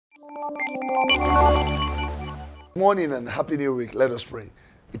Morning and happy new week. Let us pray.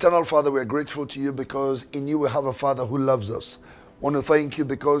 Eternal Father, we are grateful to you because in you we have a Father who loves us. Want to thank you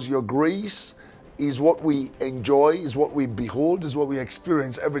because your grace is what we enjoy, is what we behold, is what we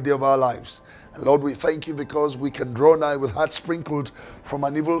experience every day of our lives. And Lord, we thank you because we can draw nigh with hearts sprinkled from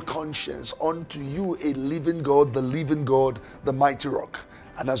an evil conscience unto you, a living God, the mighty rock.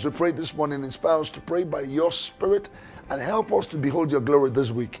 And as we pray this morning, inspire us to pray by your Spirit and help us to behold your glory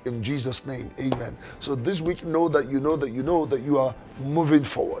this week. In Jesus' name, amen. So this week, know that you are moving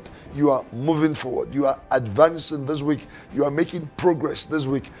forward. You are moving forward. You are advancing this week. You are making progress this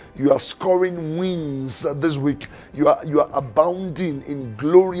week. You are scoring wins this week. You are abounding in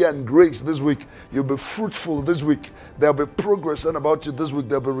glory and grace this week. You'll be fruitful this week. There'll be progress round about you this week.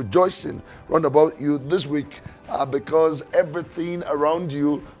 There'll be rejoicing round about you this week. Because everything around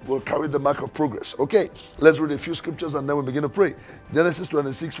you will carry the mark of progress. Okay, let's read a few scriptures and then we begin to pray. Genesis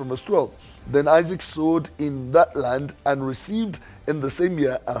 26 from verse 12. Then Isaac sowed in that land and received in the same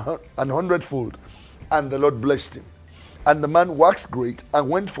year an hundredfold, and the Lord blessed him. And the man waxed great and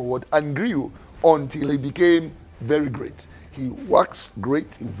went forward and grew until he became very great. He waxed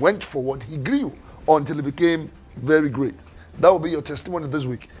great, he went forward, he grew until he became very great. That will be your testimony this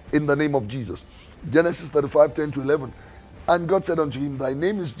week in the name of Jesus. Genesis 35, 10 to 11. And God said unto him, Thy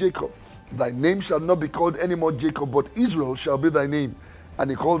name is Jacob. Thy name shall not be called any more Jacob, but Israel shall be thy name.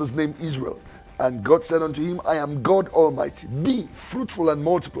 And he called his name Israel. And God said unto him, I am God Almighty. Be fruitful and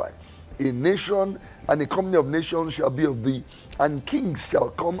multiply. A nation and a company of nations shall be of thee, and kings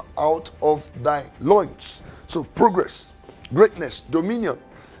shall come out of thy loins. So progress, greatness, dominion.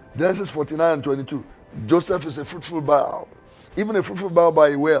 Genesis 49 and 22. Joseph is a fruitful bough, even a fruitful bough by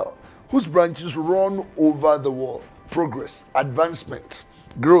a well, whose branches run over the wall. Progress, advancement,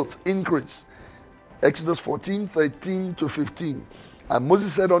 growth, increase. Exodus 14, 13 to 15. And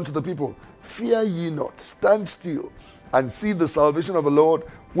Moses said unto the people, Fear ye not, stand still, and see the salvation of the Lord,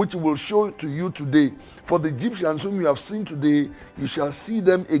 which he will show to you today. For the Egyptians whom you have seen today, you shall see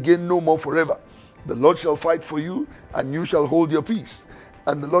them again no more forever. The Lord shall fight for you, and you shall hold your peace.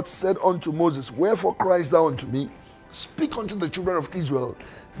 And the Lord said unto Moses, Wherefore criest thou unto me? Speak unto the children of Israel,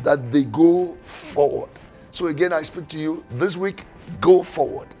 that they go forward. So again, I speak to you this week, go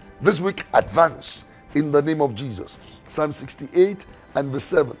forward. This week, advance in the name of Jesus. Psalm 68 and verse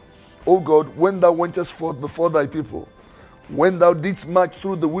 7. O God, when thou wentest forth before thy people, when thou didst march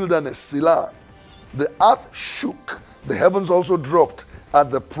through the wilderness, Selah, the earth shook, the heavens also dropped at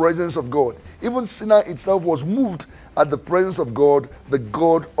the presence of God. Even Sinai itself was moved at the presence of God, the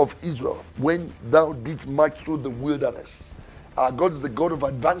God of Israel, when thou didst march through the wilderness. Our God is the God of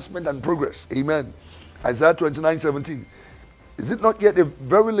advancement and progress. Amen. Isaiah 29, 17. Is it not yet a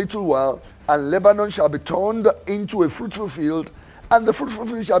very little while, and Lebanon shall be turned into a fruitful field, and the fruitful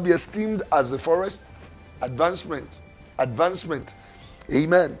field shall be esteemed as a forest? Advancement. Advancement.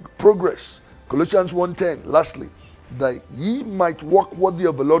 Amen. Progress. Colossians 1:10. Lastly, that ye might walk worthy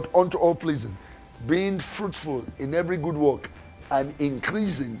of the Lord unto all pleasing, being fruitful in every good work, and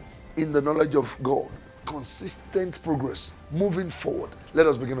increasing in the knowledge of God. Consistent progress, moving forward. Let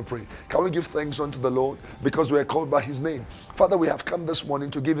us begin to pray. Can we give thanks unto the Lord because we are called by his name? Father, we have come this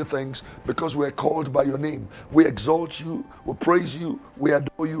morning to give you thanks because we are called by your name. We exalt you, we praise you, we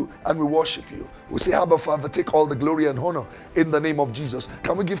adore you, and we worship you. We say, Abba, Father, take all the glory and honor in the name of Jesus.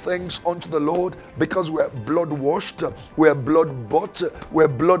 Can we give thanks unto the Lord because we are blood washed, we are blood bought, we are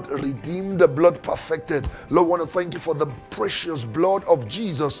blood redeemed, blood perfected. Lord, I want to thank you for the precious blood of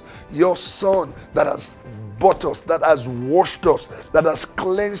Jesus, your Son, that has bought us, that has washed us, that has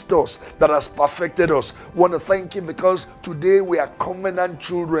cleansed us, that has perfected us. Want to thank you because today we are covenant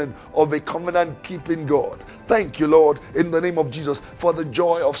children of a covenant keeping God. Thank you, Lord, in the name of Jesus, for the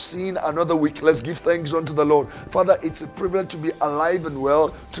joy of seeing another week. Let's give thanks unto the Lord. Father, it's a privilege to be alive and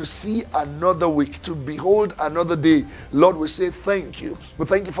well, to see another week, to behold another day. Lord, we say thank you. We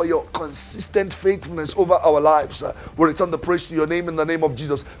thank you for your consistent faithfulness over our lives. We return the praise to your name in the name of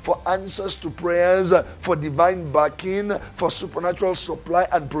Jesus, for answers to prayers, for divine backing, for supernatural supply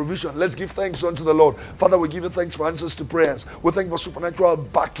and provision. Let's give thanks unto the Lord. Father, we give you thanks for answers to prayers. We thank you for supernatural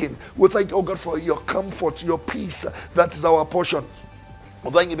backing. We thank you, oh God, for your comfort, your peace. That is our portion.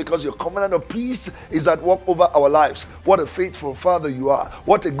 Well, thank you because your covenant of peace is at work over our lives. What a faithful Father you are.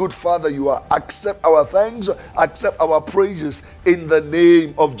 What a good Father you are. Accept our thanks, accept our praises in the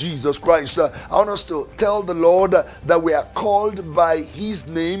name of Jesus Christ. I want us to tell the Lord that we are called by his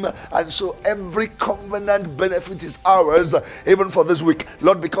name, and so every covenant benefit is ours even for this week.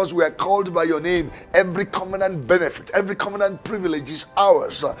 Lord, because we are called by your name, every covenant benefit, every covenant privilege is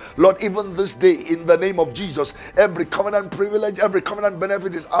ours. Lord, even this day in the name of Jesus, every covenant privilege, every covenant benefit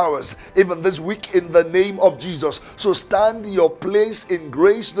benefit is ours, even this week in the name of Jesus. So stand your place in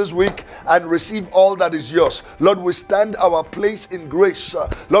grace this week and receive all that is yours. Lord, we stand our place in grace.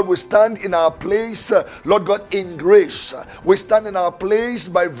 Lord, we stand in our place, Lord God, in grace. We stand in our place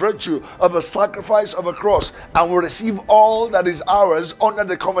by virtue of a sacrifice of a cross, and we receive all that is ours under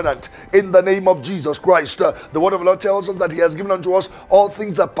the covenant in the name of Jesus Christ. The word of the Lord tells us that he has given unto us all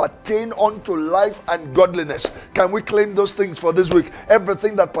things that pertain unto life and godliness. Can we claim those things for this week?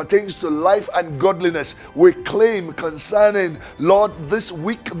 Everything that pertains to life and godliness, we claim concerning, Lord, this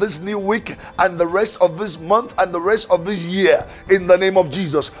week, this new week, and the rest of this month and the rest of this year in the name of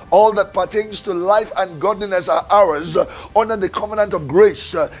Jesus. All that pertains to life and godliness are ours under the covenant of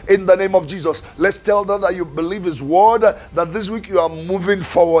grace in the name of Jesus. Let's tell them that you believe his word, that this week you are moving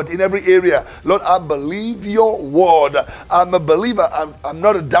forward in every area. Lord, I believe your word. I'm a believer. I'm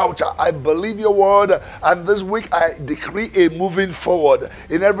not a doubter. I believe your word, and this week I decree a moving forward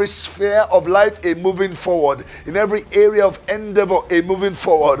in every sphere of life, a moving forward in every area of endeavor, a moving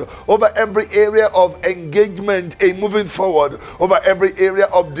forward over every area of engagement, a moving forward over every area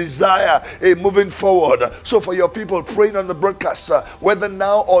of desire, a moving forward. So for your people praying on the broadcast, whether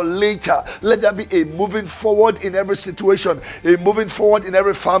now or later, let there be a moving forward in every situation, a moving forward in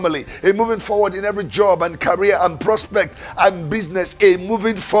every family, a moving forward in every job and career and prospect and business, a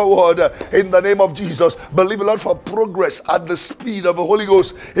moving forward in the name of Jesus. Believe the Lord for progress at the speed of the Holy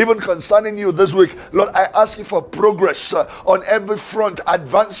Ghost, even concerning you this week. Lord, I ask you for progress on every front,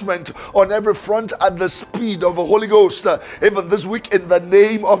 advancement on every front at the speed of the Holy Ghost, even this week in the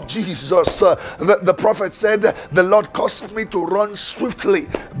name of Jesus. The prophet said, the Lord caused me to run swiftly.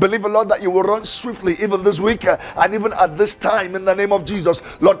 Believe the Lord that you will run swiftly even this week and even at this time in the name of Jesus.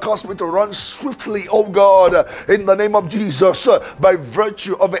 Lord, cause me to run swiftly, oh God, in the name of Jesus. By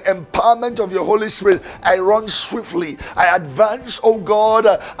virtue of the empowerment of your Holy Spirit, I run swiftly. I advance, oh God,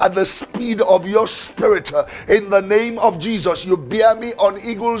 at the speed of your Spirit in the name of Jesus. You bear me on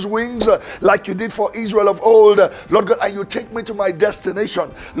eagle's wings like you did for Israel of old, Lord God, and you take me to my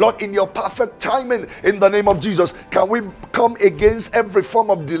destination, Lord, in your perfect timing in the name of Jesus. Can we come against every form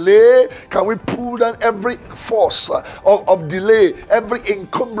of delay? Can we pull down every force of delay, every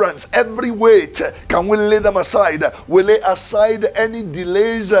encumbrance, every weight? Can we lay them aside? We lay aside any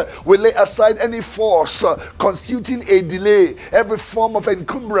delays. We lay aside any force constituting a delay. Every form of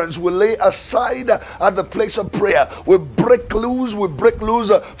encumbrance we lay aside at the place of prayer. We break loose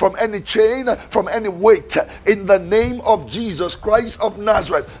from any chain, from any weight in the name of Jesus Christ of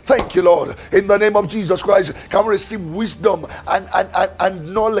Nazareth. Thank you, Lord. In the name of Jesus Christ, can we receive wisdom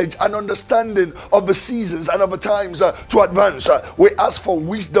and knowledge and understanding of the seasons and of the times to advance. We ask for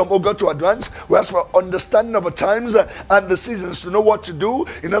wisdom, oh God, to advance. We ask for understanding of the times and the seasons to know what to do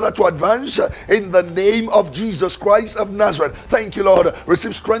in order to advance in the name of Jesus Christ of Nazareth. Thank you, Lord.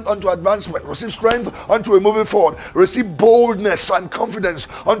 Receive strength unto advancement. Receive strength unto a moving forward. Receive boldness and confidence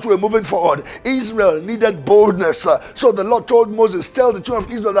unto a moving forward. Israel needed boldness. So the Lord told Moses, tell the children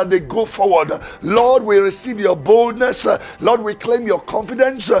of Israel that they go forward. Lord, we receive your boldness. Lord, we claim your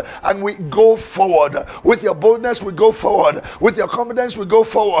confidence and we go forward. With your boldness, we go forward. With your confidence, we go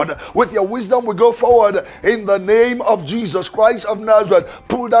forward. With your wisdom, we go forward in the name of Jesus Christ of Nazareth.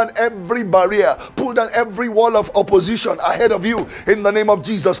 Pull down every barrier. Pull down every wall of opposition ahead of you in the name of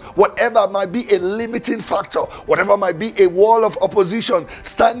Jesus. Whatever might be a limiting factor, whatever might be a wall of opposition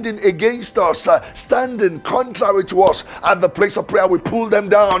standing against us, standing contrary to us, at the place of prayer, we pull them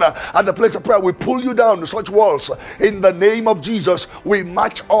down. At the place of prayer, we pull you down, such walls. In the name of Jesus, we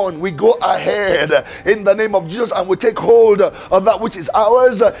march on. We go ahead in the name of Jesus, and we take hold of that which is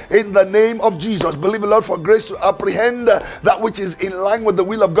ours in the name of Jesus. Believe the Lord for grace to apprehend that which is in line with the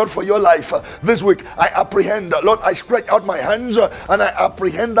will of God for your life. This week, I apprehend. Lord, I stretch out my hands and I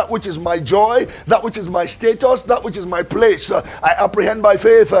apprehend that which is my joy, that which is my status, that which is my place. I apprehend by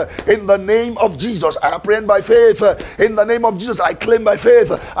faith in the name of Jesus. I apprehend by faith in the name of Jesus. I claim by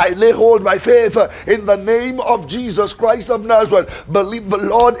faith. I lay hold by faith in the name of Jesus Christ of Nazareth. Believe the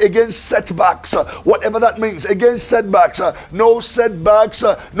Lord against setbacks, whatever that means. Against setbacks, no setbacks,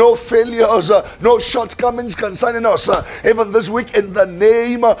 no failures, no shortcomings concerning us. Even this week, in the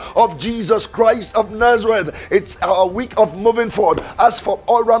name of Jesus Christ of Nazareth, it's our week of moving forward. As for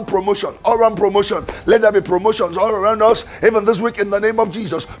all round promotion, let there be promotions all around us. Even this week, in the name of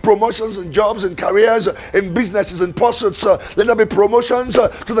Jesus, promotions in jobs and careers, in businesses and pursuits. Let there be promotions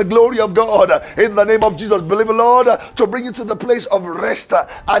to the glory of God. In the name of Jesus, believe the Lord to bring you to the place of rest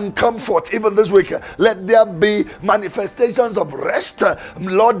and comfort. Even this week, let there be manifestations of rest,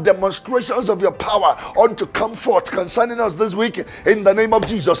 Lord, demonstrations of your power unto comfort concerning us this week. In the name of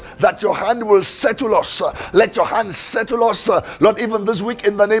Jesus, that your hand will settle us. Let your hand settle us us, Lord, even this week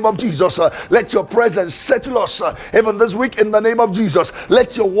in the name of Jesus. Let your presence settle us, even this week in the name of Jesus.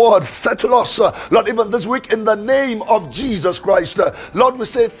 Let your word settle us, Lord, even this week in the name of Jesus Christ. Lord, we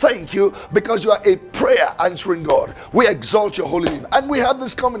say thank you because you are a prayer answering God. We exalt your holy name, and we have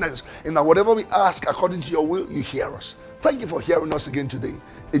this confidence in that whatever we ask according to your will, you hear us. Thank you for hearing us again today.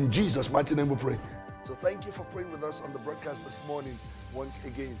 In Jesus' mighty name we pray. So thank you for praying with us on the broadcast this morning once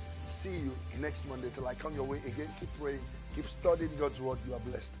again. See you next Monday till I come your way again. Keep praying, keep studying God's word. You are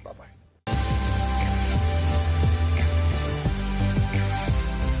blessed. Bye-bye.